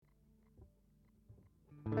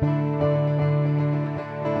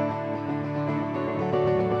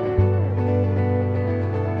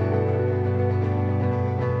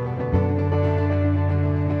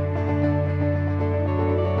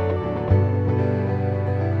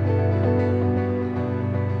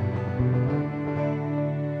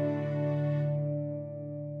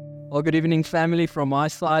Well, good evening, family. From my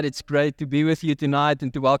side, it's great to be with you tonight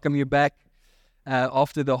and to welcome you back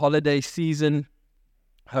after the holiday season.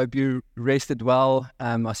 Hope you rested well.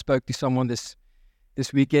 I spoke to someone this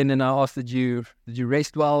weekend and I asked, did you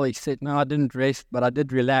rest well? He said, no, I didn't rest, but I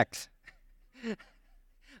did relax.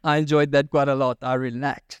 I enjoyed that quite a lot. I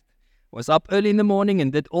relaxed. Was up early in the morning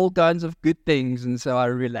and did all kinds of good things, and so I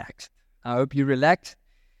relaxed. I hope you relaxed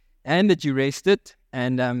and that you rested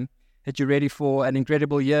and that you're ready for an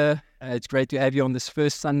incredible year. It's great to have you on this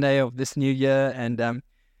first Sunday of this new year and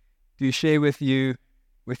to share with you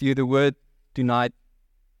the word tonight.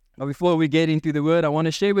 But before we get into the word, I want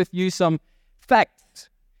to share with you some facts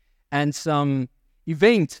and some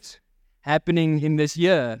events happening in this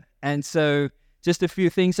year. And so just a few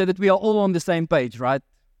things so that we are all on the same page, right?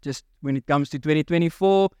 Just when it comes to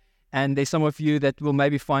 2024, and there's some of you that will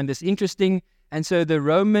maybe find this interesting. And so the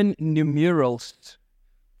Roman numerals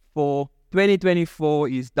for 2024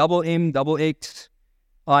 is XXXIV,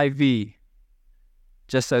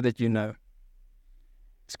 just so that you know.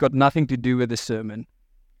 It's got nothing to do with the sermon.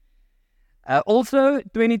 Also,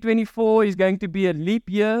 2024 is going to be a leap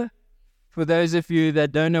year. For those of you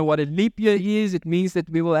that don't know what a leap year is, it means that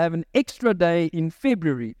we will have an extra day in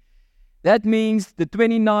February. That means the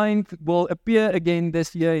 29th will appear again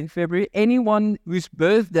this year in February. Anyone whose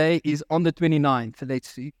birthday is on the 29th, let's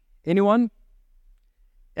see. Anyone?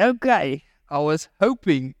 Okay, I was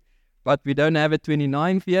hoping, but we don't have a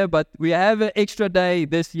 29th here, but we have an extra day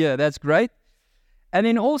this year. That's great. And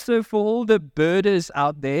then also for all the birders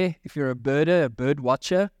out there, if you're a birder, a bird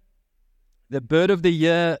watcher, the bird of the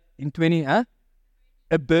year in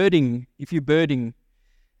a birding, if you're birding.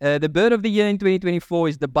 The bird of the year in 2024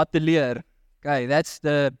 is the battelier. Okay, that's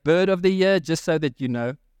the bird of the year, just so that you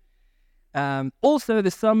know. Also, the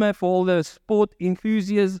summer for all the sport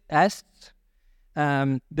enthusiasts.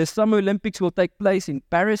 The Summer Olympics will take place in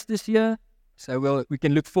Paris this year. So we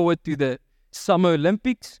can look forward to the Summer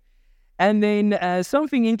Olympics. And then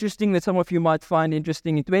something interesting that some of you might find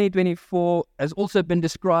interesting in 2024 has also been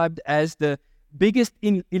described as the biggest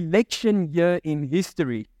election year in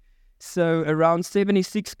history. So around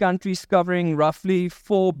 76 countries covering roughly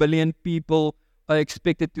 4 billion people are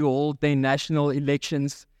expected to hold their national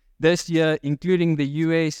elections this year, including the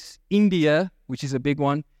US, India, which is a big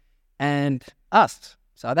one, and us,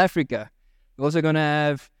 South Africa. We're also going to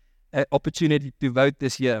have an opportunity to vote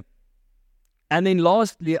this year. And then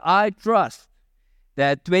lastly, I trust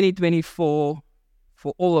that 2024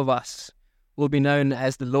 for all of us will be known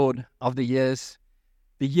as the Lord of the Years,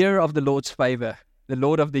 the year of the Lord's favor. The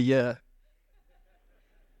Lord of the year.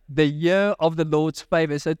 The year of the Lord's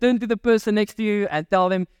favor. So turn to the person next to you and tell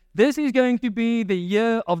them, this is going to be the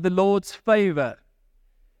year of the Lord's favor.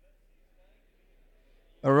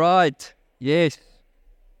 All right. Yes.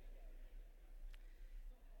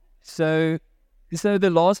 So the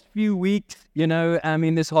last few weeks,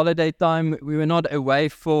 in this holiday time, we were not away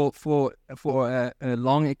for a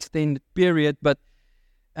long extended period, but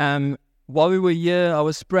while we were here, I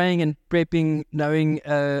was praying and prepping, knowing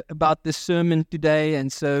about this sermon today,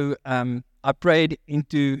 and so I prayed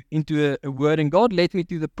into a word, and God led me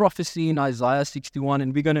to the prophecy in Isaiah 61,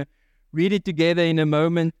 and we're going to read it together in a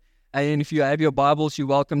moment. And if you have your Bibles, you're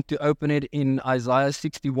welcome to open it in Isaiah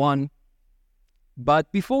 61. But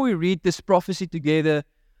before we read this prophecy together,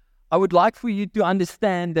 I would like for you to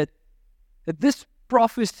understand that this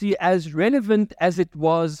prophecy, as relevant as it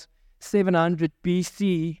was 700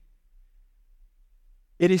 BC,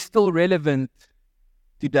 it is still relevant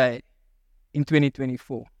today in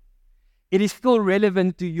 2024. It is still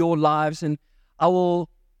relevant to your lives, and I will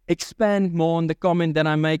expand more on the comment that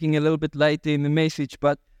I'm making a little bit later in the message.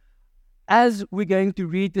 But as we're going to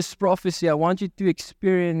read this prophecy, I want you to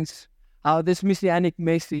experience how this messianic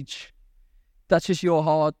message touches your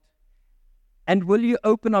heart. And will you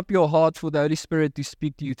open up your heart for the Holy Spirit to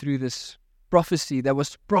speak to you through this prophecy that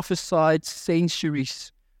was prophesied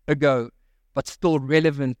centuries ago, but still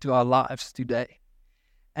relevant to our lives today?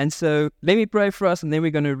 And so let me pray for us, and then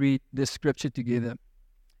we're going to read this scripture together.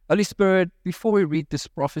 Holy Spirit, before we read this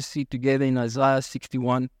prophecy together in Isaiah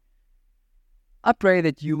 61, I pray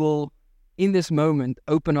that you will, in this moment,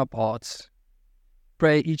 open up hearts.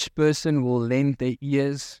 Pray each person will lend their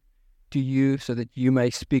ears to you so that you may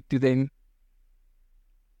speak to them.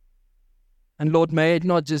 And Lord, may it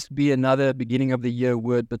not just be another beginning of the year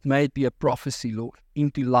word, but may it be a prophecy, Lord,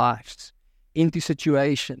 into lives, into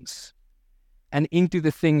situations, and into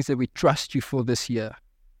the things that we trust you for this year.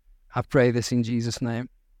 I pray this in Jesus' name.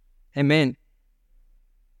 Amen.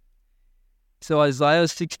 So Isaiah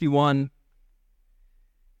 61,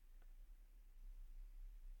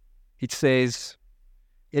 it says,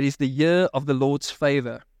 "It is the year of the Lord's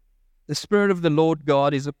favor. the Spirit of the Lord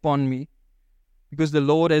God is upon me, because the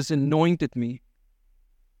Lord has anointed me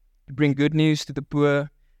to bring good news to the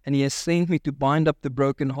poor, and He has sent me to bind up the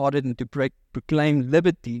brokenhearted and to proclaim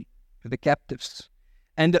liberty to the captives,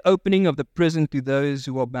 and the opening of the prison to those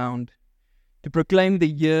who are bound, to proclaim the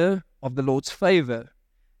year of the Lord's favor,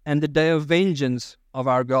 and the day of vengeance of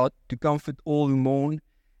our God, to comfort all who mourn,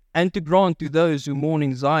 and to grant to those who mourn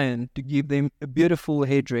in Zion, to give them a beautiful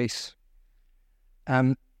headdress,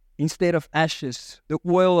 instead of ashes, the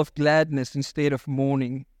oil of gladness instead of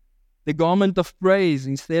mourning, the garment of praise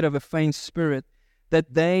instead of a faint spirit,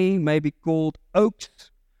 that they may be called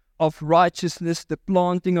oaks of righteousness, the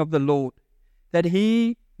planting of the Lord, that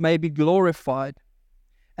He may be glorified.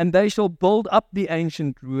 And they shall build up the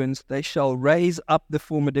ancient ruins, they shall raise up the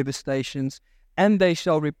former devastations, and they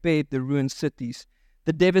shall repair the ruined cities,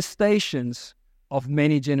 the devastations of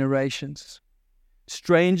many generations.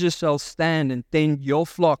 Strangers shall stand and tend your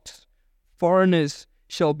flocks. Foreigners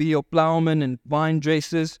shall be your plowmen and vine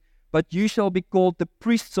dressers, but you shall be called the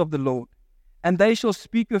priests of the Lord. And they shall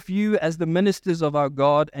speak of you as the ministers of our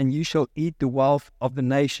God, and you shall eat the wealth of the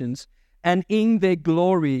nations, and in their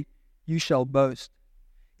glory you shall boast.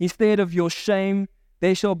 Instead of your shame,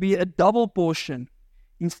 there shall be a double portion.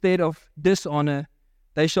 Instead of dishonor,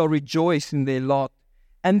 they shall rejoice in their lot.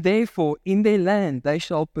 And therefore, in their land, they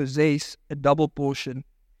shall possess a double portion.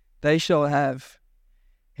 They shall have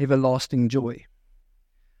everlasting joy.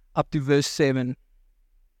 Up to verse 7.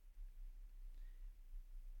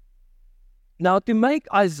 Now, to make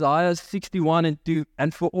Isaiah 61 and 2,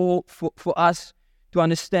 and for us to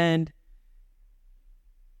understand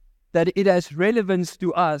that it has relevance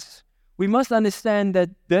to us, we must understand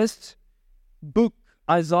that this book,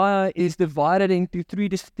 Isaiah, is divided into three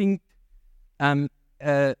distinct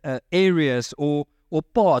areas or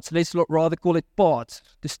parts. Let's rather call it parts,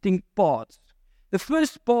 distinct parts. The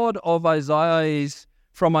first part of Isaiah is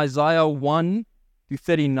from Isaiah 1 to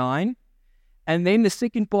 39. And then the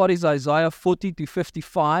second part is Isaiah 40 to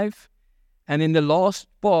 55. And then the last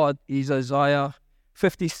part is Isaiah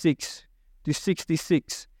 56 to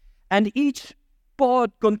 66. And each part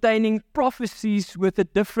containing prophecies within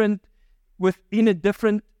a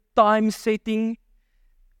different time setting,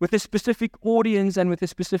 with a specific audience and with a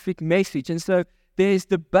specific message. And so there's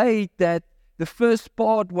debate that the first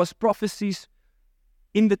part was prophecies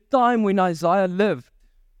in the time when Isaiah lived,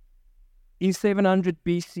 in 700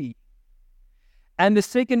 BC. And the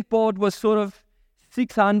second part was sort of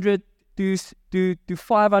 600 to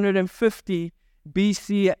 550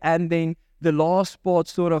 BC, and then the last part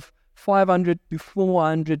sort of 500 to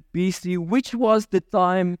 400 BC, which was the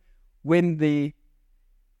time when the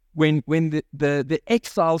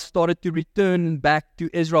exiles started to return back to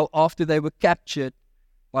Israel after they were captured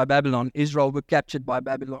by Babylon. Israel were captured by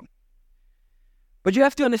Babylon. But you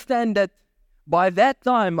have to understand that by that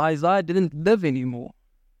time, Isaiah didn't live anymore.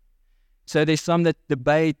 So there's some that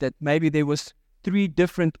debate that maybe there was 3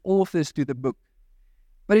 different authors to the book.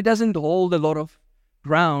 But it doesn't hold a lot of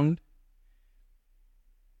ground.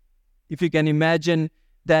 If you can imagine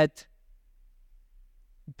that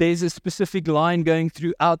there's a specific line going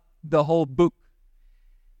throughout the whole book.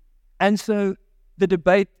 And so the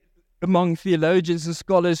debate among theologians and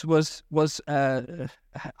scholars was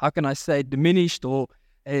how can I say, diminished, or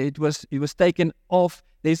it was taken off.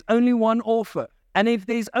 There's only one author. And if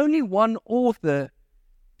there's only one author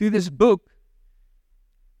to this book,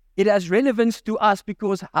 it has relevance to us,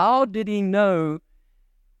 because how did he know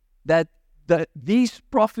that these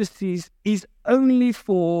prophecies is only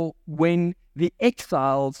for when the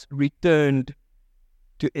exiles returned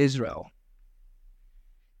to Israel?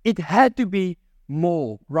 It had to be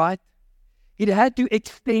more, right? It had to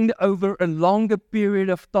extend over a longer period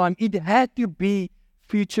of time. It had to be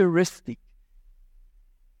futuristic.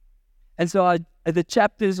 And so the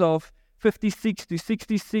chapters of 56 to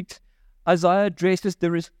 66, Isaiah addresses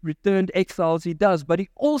the returned exiles, he does, but he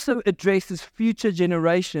also addresses future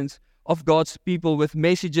generations of God's people with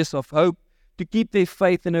messages of hope to keep their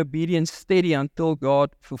faith and obedience steady until God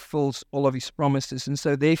fulfills all of His promises. And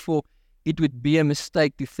so therefore, it would be a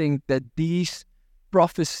mistake to think that these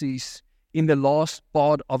prophecies in the last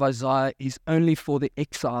part of Isaiah is only for the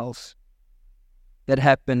exiles that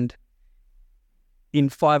happened in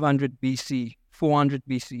 500 BC, 400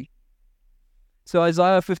 BC. So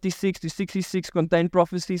Isaiah 56 to 66 contain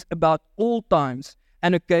prophecies about all times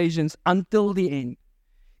and occasions until the end.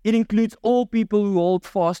 It includes all people who hold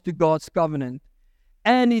fast to God's covenant.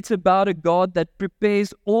 And it's about a God that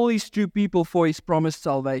prepares all His true people for His promised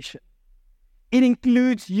salvation. It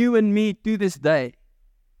includes you and me to this day.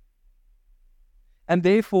 And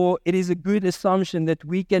therefore, it is a good assumption that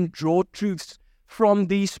we can draw truths from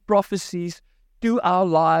these prophecies to our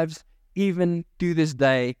lives even to this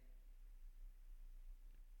day.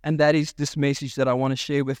 And that is this message that I want to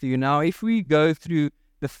share with you. Now, if we go through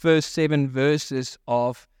the first 7 verses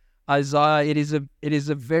of Isaiah, it is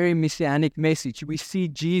a very messianic message. We see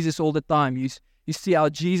Jesus all the time. You see how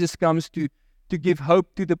Jesus comes to give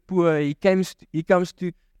hope to the poor. He comes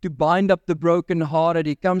to bind up the brokenhearted.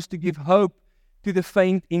 He comes to give hope to the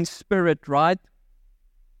faint in spirit, right?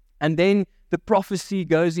 And then the prophecy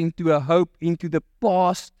goes into a hope into the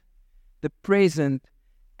past, the present,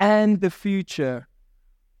 and the future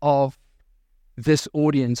of this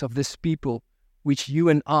audience, of this people, which you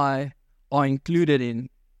and I are included in.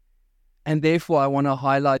 And therefore, I want to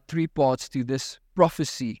highlight 3 parts to this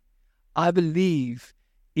prophecy I believe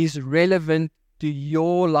is relevant to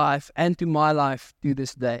your life and to my life to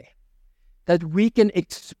this day. That we can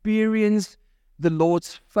experience the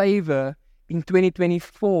Lord's favor in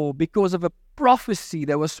 2024 because of a prophecy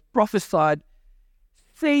that was prophesied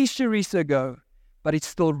centuries ago, but it's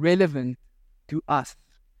still relevant to us.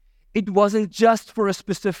 It wasn't just for a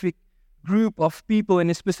specific group of people in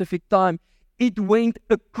a specific time. It went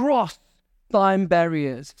across time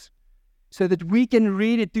barriers so that we can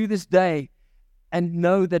read it to this day and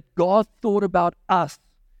know that God thought about us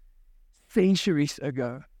centuries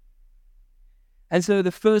ago. And so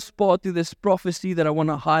the first part to this prophecy that I want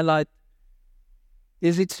to highlight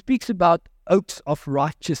is it speaks about oaks of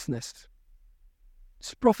righteousness.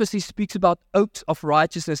 This prophecy speaks about oaks of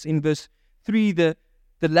righteousness. In verse 3, the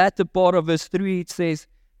latter part of verse 3, it says,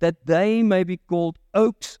 that they may be called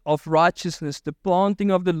oaks of righteousness, the planting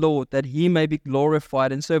of the Lord, that he may be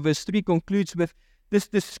glorified. And so verse 3 concludes with this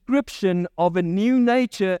description of a new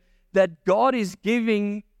nature that God is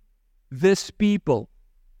giving this people.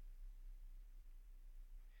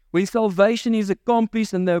 When salvation is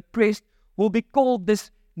accomplished and the oppressed will be called this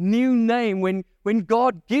new name, when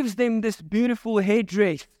God gives them this beautiful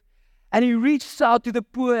headdress, and he reaches out to the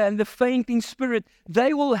poor and the fainting spirit,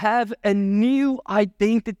 they will have a new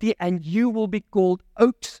identity, and you will be called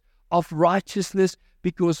oaks of righteousness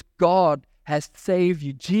because God has saved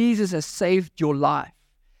you. Jesus has saved your life.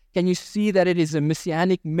 Can you see that it is a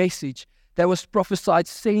messianic message that was prophesied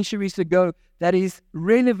centuries ago that is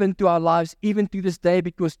relevant to our lives even to this day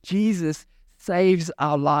because Jesus saves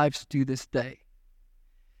our lives to this day?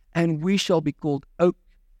 And we shall be called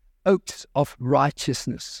oaks of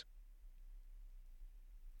righteousness.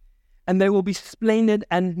 And they will be splendid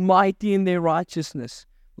and mighty in their righteousness,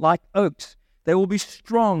 like oaks. They will be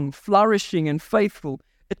strong, flourishing, and faithful,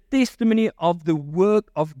 a testimony of the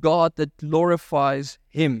work of God that glorifies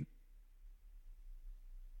him.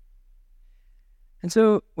 And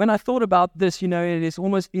so when I thought about this, it is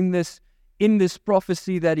almost in this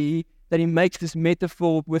prophecy that he makes this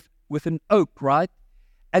metaphor with an oak, right?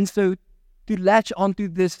 And so to latch onto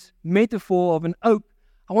this metaphor of an oak,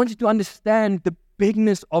 I want you to understand the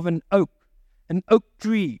bigness of an oak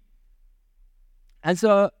tree. And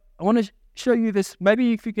so I want to show you this.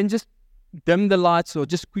 Maybe if you can just dim the lights or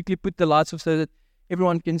just quickly put the lights off so that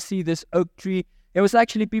everyone can see this oak tree. There was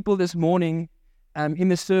actually people this morning in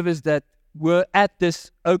the service that were at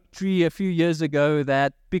this oak tree a few years ago,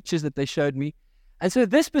 that pictures that they showed me. And so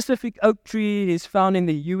this specific oak tree is found in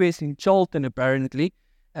the US in Charlton, apparently.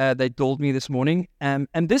 They told me this morning. And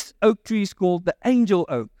this oak tree is called the angel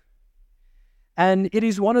oak. And it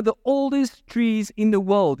is one of the oldest trees in the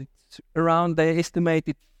world. It's around, they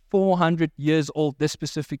estimated, 400 years old, this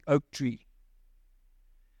specific oak tree.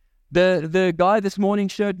 The guy this morning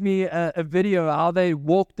showed me a video how they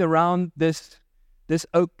walked around this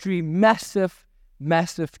oak tree, massive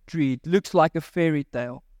tree. It looks like a fairy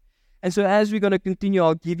tale. And so as we're going to continue,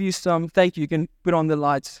 I'll give you some, thank you, you can put on the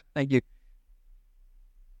lights, thank you.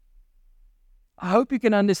 I hope you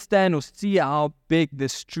can understand or see how big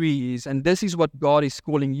this tree is. And this is what God is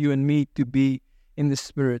calling you and me to be in the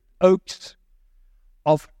Spirit. Oaks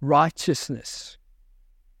of righteousness.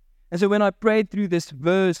 And so when I prayed through this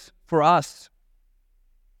verse for us,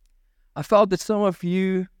 I felt that some of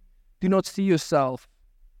you do not see yourself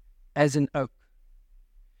as an oak.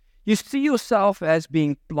 You see yourself as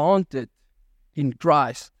being planted in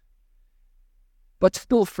Christ, but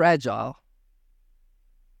still fragile.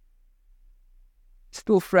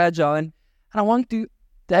 Still fragile. And I want to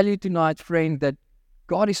tell you tonight, friend, that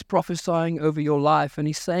God is prophesying over your life, and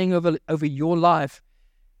he's saying over your life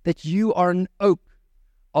that you are an oak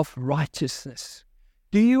of righteousness.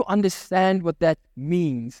 Do you understand what that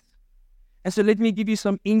means? And so let me give you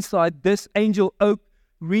some insight. This angel oak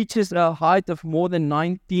reaches a height of more than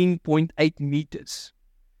 19.8 meters.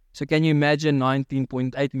 So can you imagine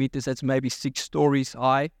 19.8 meters? That's maybe 6 stories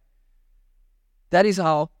high. That is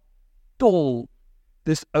how tall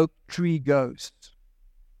this oak tree goes.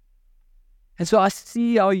 And so I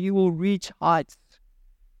see how you will reach heights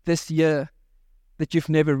this year that you've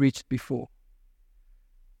never reached before.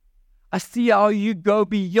 I see how you go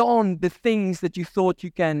beyond the things that you thought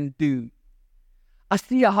you can do. I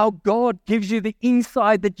see how God gives you the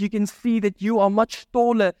insight that you can see that you are much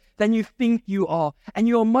taller than you think you are, and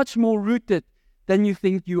you are much more rooted than you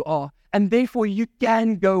think you are, and therefore you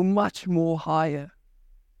can go much more higher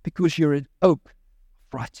because you're an oak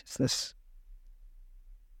of righteousness.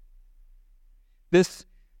 This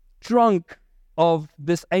trunk of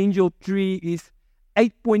this angel tree is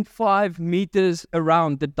 8.5 meters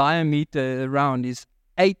around. The diameter around is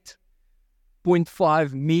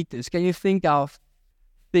 8.5 meters. Can you think how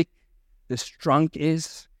thick this trunk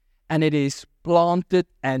is? And it is planted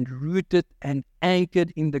and rooted and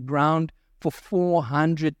anchored in the ground for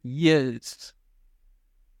 400 years.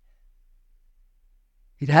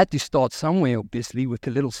 It had to start somewhere, obviously, with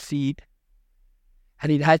a little seed.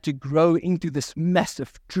 And it had to grow into this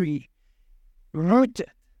massive tree, rooted.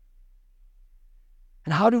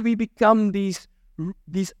 And how do we become these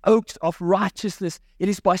oaks of righteousness? It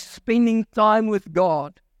is by spending time with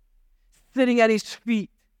God, sitting at His feet,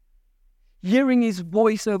 hearing His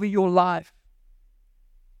voice over your life.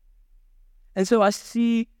 And so I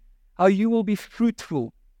see how you will be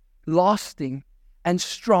fruitful, lasting, and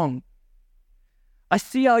strong. I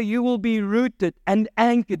see how you will be rooted and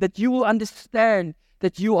anchored, that you will understand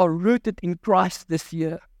that you are rooted in Christ this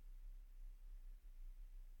year.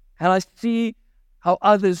 And I see how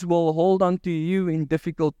others will hold on to you in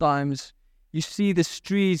difficult times. You see this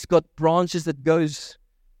tree's got branches that goes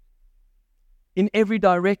in every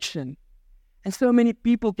direction. And so many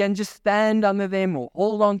people can just stand under them or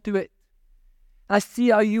hold on to it. I see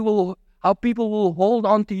how people will hold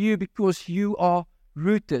on to you because you are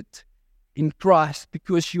rooted in Christ,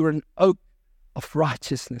 because you're an oak of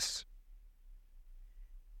righteousness.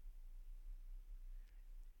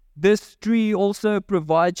 This tree also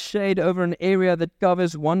provides shade over an area that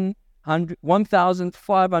covers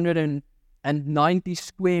 1,590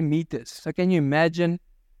 square meters. So can you imagine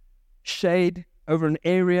shade over an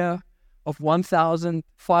area of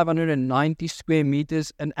 1,590 square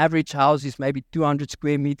meters? An average house is maybe 200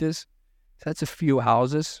 square meters. So that's a few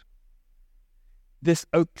houses. This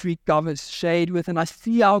oak tree covers shade with, and I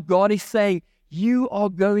see how God is saying, you are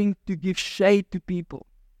going to give shade to people.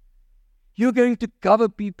 You're going to cover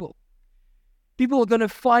people. People are going to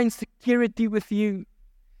find security with you.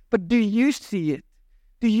 But do you see it?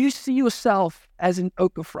 Do you see yourself as an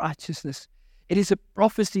oak of righteousness? It is a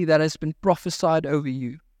prophecy that has been prophesied over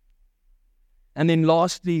you. And then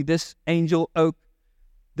lastly, this angel oak,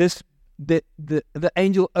 the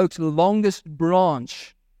angel oak's longest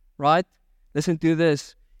branch, right? Listen to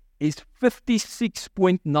this, is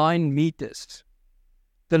 56.9 meters.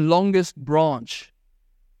 The longest branch.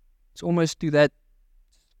 It's almost to that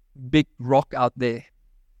big rock out there.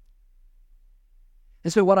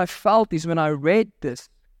 And so what I felt is when I read this,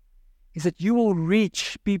 is that you will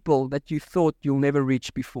reach people that you thought you'll never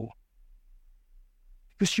reach before.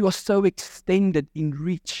 Because you are so extended in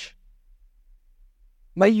reach.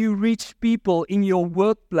 May you reach people in your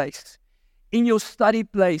workplace, in your study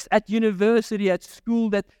place, at university, at school,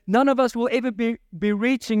 that none of us will ever be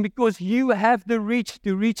reaching, because you have the reach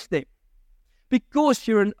to reach them. Because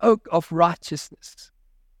you're an oak of righteousness.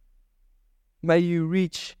 May you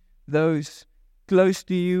reach those close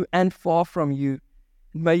to you and far from you.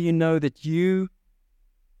 May you know that you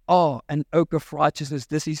are an oak of righteousness.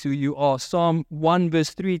 This is who you are. Psalm 1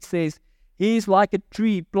 verse 3, it says, He is like a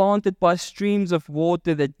tree planted by streams of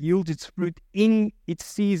water that yields its fruit in its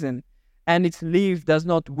season, and its leaf does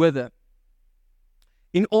not wither.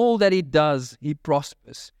 In all that he does, he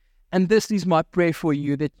prospers. And this is my prayer for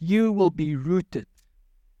you, that you will be rooted,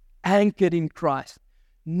 anchored in Christ,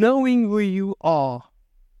 knowing who you are,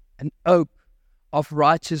 an oak of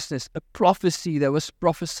righteousness, a prophecy that was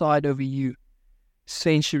prophesied over you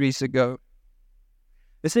centuries ago.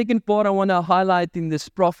 The second part I want to highlight in this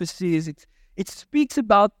prophecy is it speaks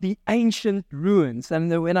about the ancient ruins.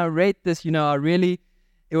 And when I read this, it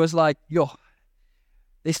was like,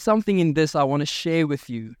 there's something in this I want to share with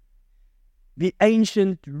you. The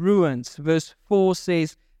ancient ruins. Verse 4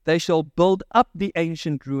 says, they shall build up the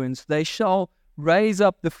ancient ruins. They shall raise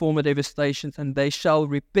up the former devastations, and they shall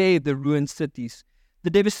repair the ruined cities,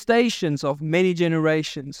 the devastations of many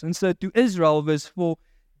generations. And so to Israel, verse 4,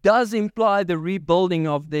 does imply the rebuilding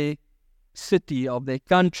of their city, of their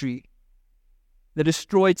country, the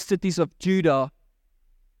destroyed cities of Judah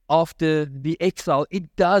after the exile.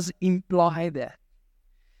 It does imply that.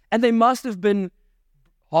 And they must have been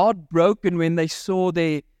heartbroken when they saw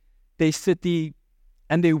their city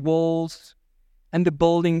and their walls and the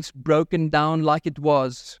buildings broken down like it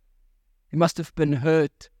was. They must have been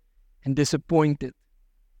hurt and disappointed.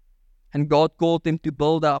 And God called them to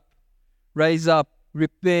build up, raise up,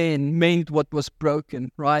 repair, and mend what was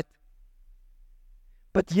broken, right?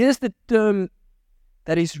 But here's the term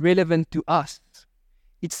that is relevant to us.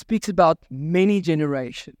 It speaks about many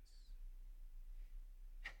generations.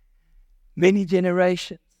 Many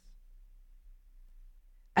generations.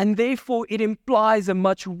 And therefore it implies a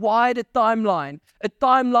much wider timeline, a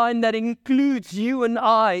timeline that includes you and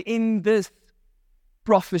I in this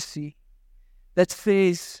prophecy that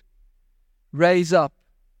says, raise up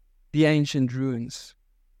the ancient ruins.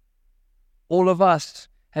 All of us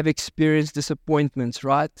have experienced disappointments,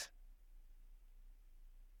 right?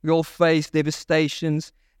 We all faced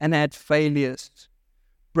devastations and had failures,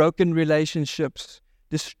 broken relationships,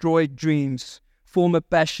 destroyed dreams, former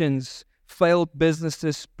passions, failed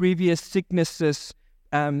businesses, previous sicknesses,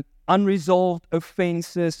 unresolved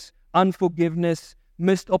offenses, unforgiveness,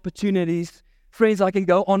 missed opportunities. Friends, I can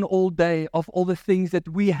go on all day of all the things that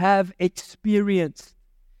we have experienced.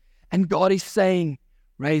 And God is saying,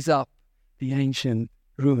 raise up the ancient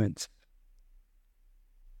ruins.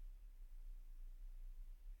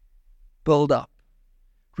 Build up,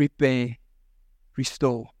 repair,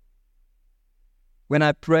 restore. When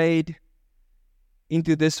I prayed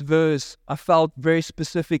into this verse, I felt very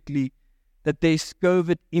specifically that there's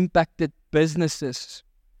COVID-impacted businesses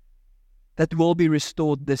that will be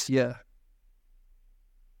restored this year.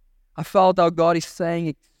 I felt how God is saying,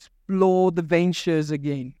 explore the ventures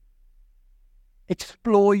again.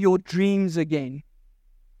 Explore your dreams again.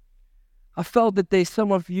 I felt that there's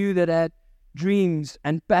some of you that had dreams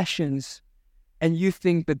and passions and you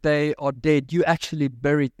think that they are dead. You actually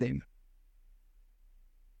buried them.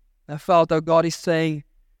 I felt how God is saying,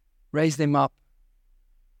 raise them up,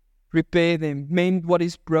 repair them, mend what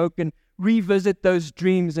is broken, revisit those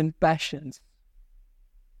dreams and passions,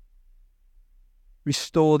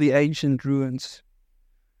 restore the ancient ruins.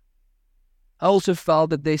 I also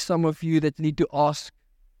felt that there's some of you that need to ask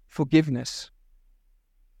forgiveness.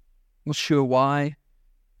 Not sure why,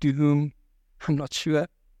 to whom, I'm not sure.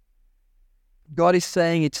 God is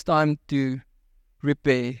saying it's time to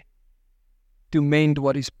repair, to mend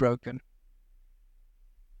what is broken.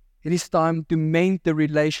 It is time to mend the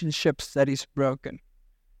relationships that is broken.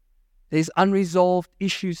 There's unresolved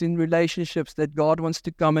issues in relationships that God wants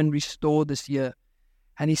to come and restore this year.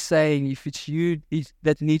 And He's saying, if it's you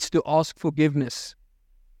that needs to ask forgiveness,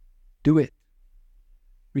 do it.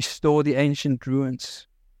 Restore the ancient ruins.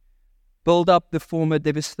 Build up the former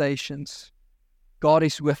devastations. God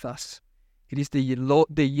is with us. It is the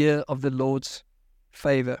year of the Lord's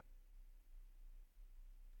favor.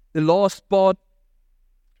 The last part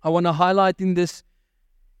I want to highlight in this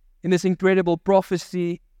incredible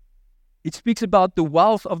prophecy, it speaks about the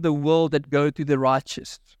wealth of the world that go to the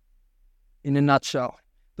righteous. In a nutshell,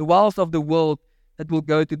 the wealth of the world that will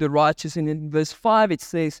go to the righteous. And in verse 5 it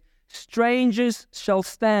says, strangers shall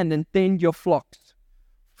stand and tend your flocks.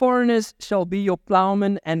 Foreigners shall be your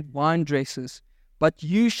plowmen and vine dressers, but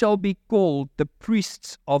you shall be called the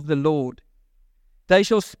priests of the Lord. They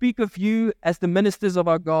shall speak of you as the ministers of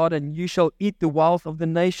our God, and you shall eat the wealth of the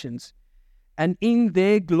nations, and in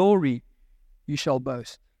their glory you shall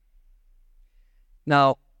boast.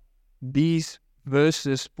 Now, these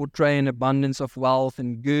verses portray an abundance of wealth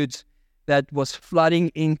and goods that was flooding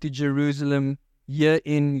into Jerusalem year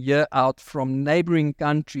in, year out from neighboring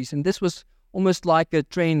countries. And this was almost like a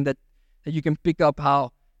trend that you can pick up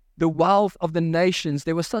how the wealth of the nations,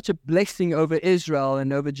 there was such a blessing over Israel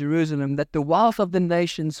and over Jerusalem that the wealth of the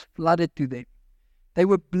nations flooded to them. They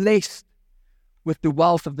were blessed with the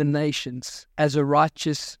wealth of the nations as a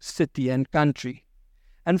righteous city and country.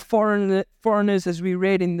 And foreigners, as we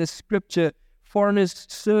read in the scripture, foreigners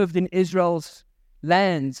served in Israel's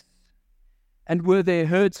lands and were their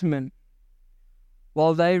herdsmen,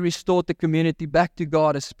 while they restored the community back to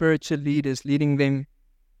God as spiritual leaders, leading them,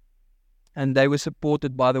 and they were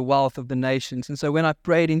supported by the wealth of the nations. And so when I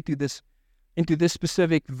prayed into this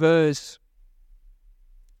specific verse,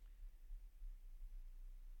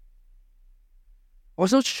 I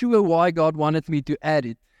was not sure why God wanted me to add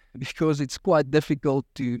it, because it's quite difficult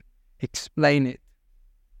to explain it.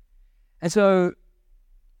 And so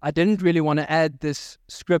I didn't really want to add this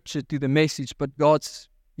scripture to the message, but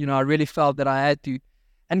I really felt that I had to.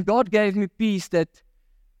 And God gave me peace that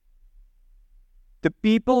the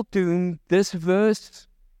people to whom this verse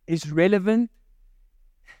is relevant,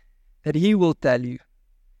 that He will tell you.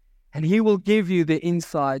 And He will give you the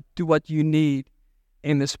insight to what you need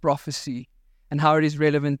in this prophecy and how it is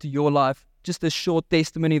relevant to your life just a short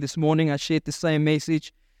testimony this morning. I shared the same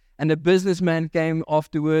message, and a businessman came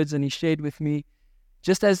afterwards and he shared with me,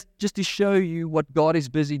 just to show you what God is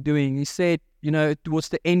busy doing. He said, towards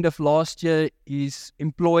the end of last year, his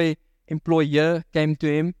employer came to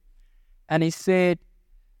him, and he said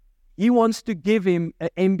he wants to give him an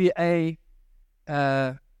MBA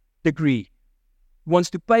degree. He wants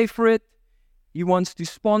to pay for it. He wants to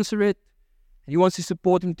sponsor it. He wants to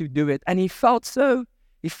support him to do it. And he felt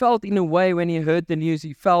in a way when he heard the news,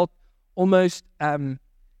 he felt almost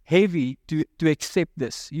heavy to accept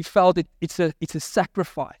this. He felt it's a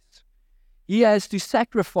sacrifice. He has to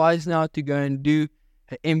sacrifice now to go and do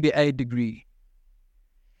an MBA degree.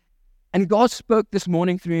 And God spoke this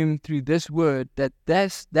morning through him, through this word, that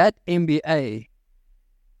MBA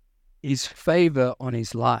is favor on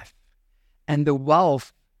his life. And the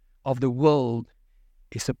wealth of the world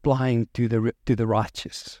is applying to the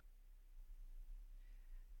righteous.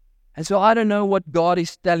 And so I don't know what God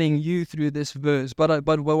is telling you through this verse, but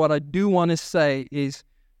what I do want to say is,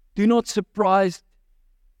 do not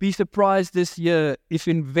be surprised this year if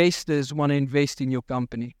investors want to invest in your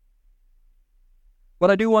company. What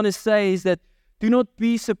I do want to say is that do not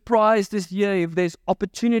be surprised this year if there's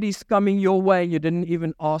opportunities coming your way and you didn't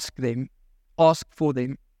even ask for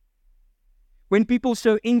them. When people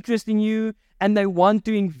show interest in you and they want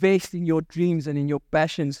to invest in your dreams and in your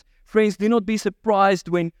passions, friends, do not be surprised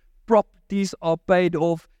when properties are paid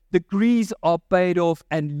off, degrees are paid off,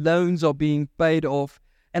 and loans are being paid off.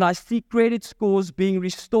 And I see credit scores being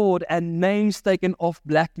restored and names taken off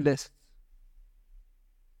blacklists.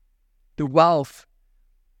 The wealth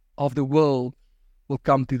of the world will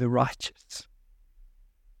come to the righteous.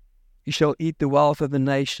 You shall eat the wealth of the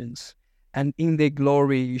nations, and in their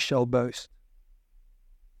glory you shall boast.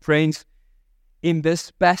 Friends, in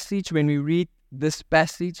this passage, when we read this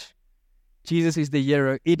passage, Jesus is the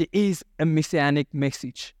hero. It is a messianic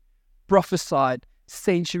message, prophesied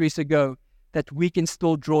centuries ago, that we can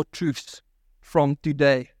still draw truths from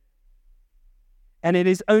today. And it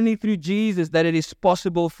is only through Jesus that it is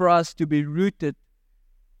possible for us to be rooted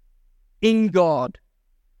in God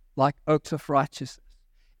like oaks of righteousness.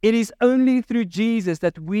 It is only through Jesus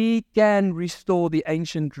that we can restore the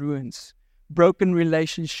ancient ruins, broken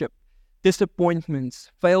relationship,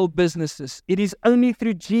 disappointments, failed businesses. It is only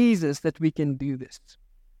through Jesus that we can do this.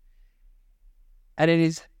 And it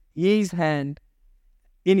is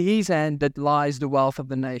in His hand that lies the wealth of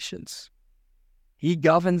the nations. He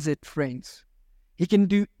governs it, friends. He can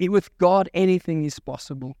do it. With God, anything is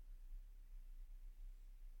possible.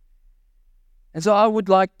 And so I would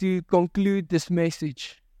like to conclude this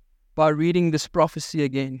message by reading this prophecy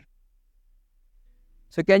again.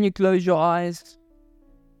 So can you close your eyes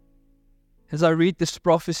as I read this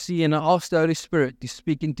prophecy and I ask the Holy Spirit to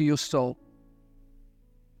speak into your soul?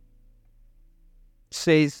 It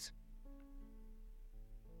says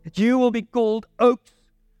that you will be called oaks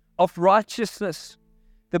of righteousness,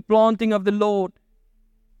 the planting of the Lord,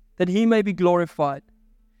 that He may be glorified.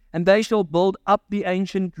 And they shall build up the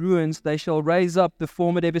ancient ruins, they shall raise up the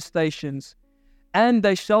former devastations, and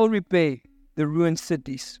they shall repair the ruined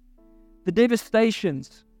cities. The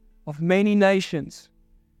devastations of many nations,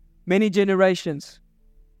 many generations.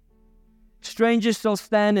 Strangers shall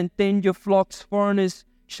stand and tend your flocks, foreigners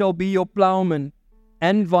shall be your plowmen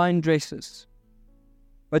and vine dressers.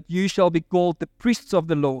 But you shall be called the priests of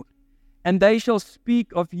the Lord, and they shall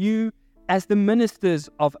speak of you as the ministers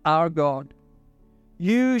of our God.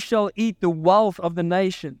 You shall eat the wealth of the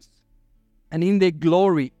nations, and in their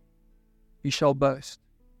glory you shall boast.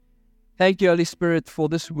 Thank you, Holy Spirit, for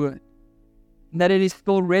this word, and that it is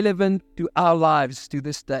still relevant to our lives to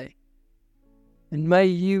this day. And may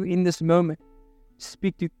you, in this moment,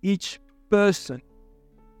 speak to each person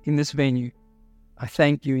in this venue. I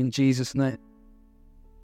thank you in Jesus' name.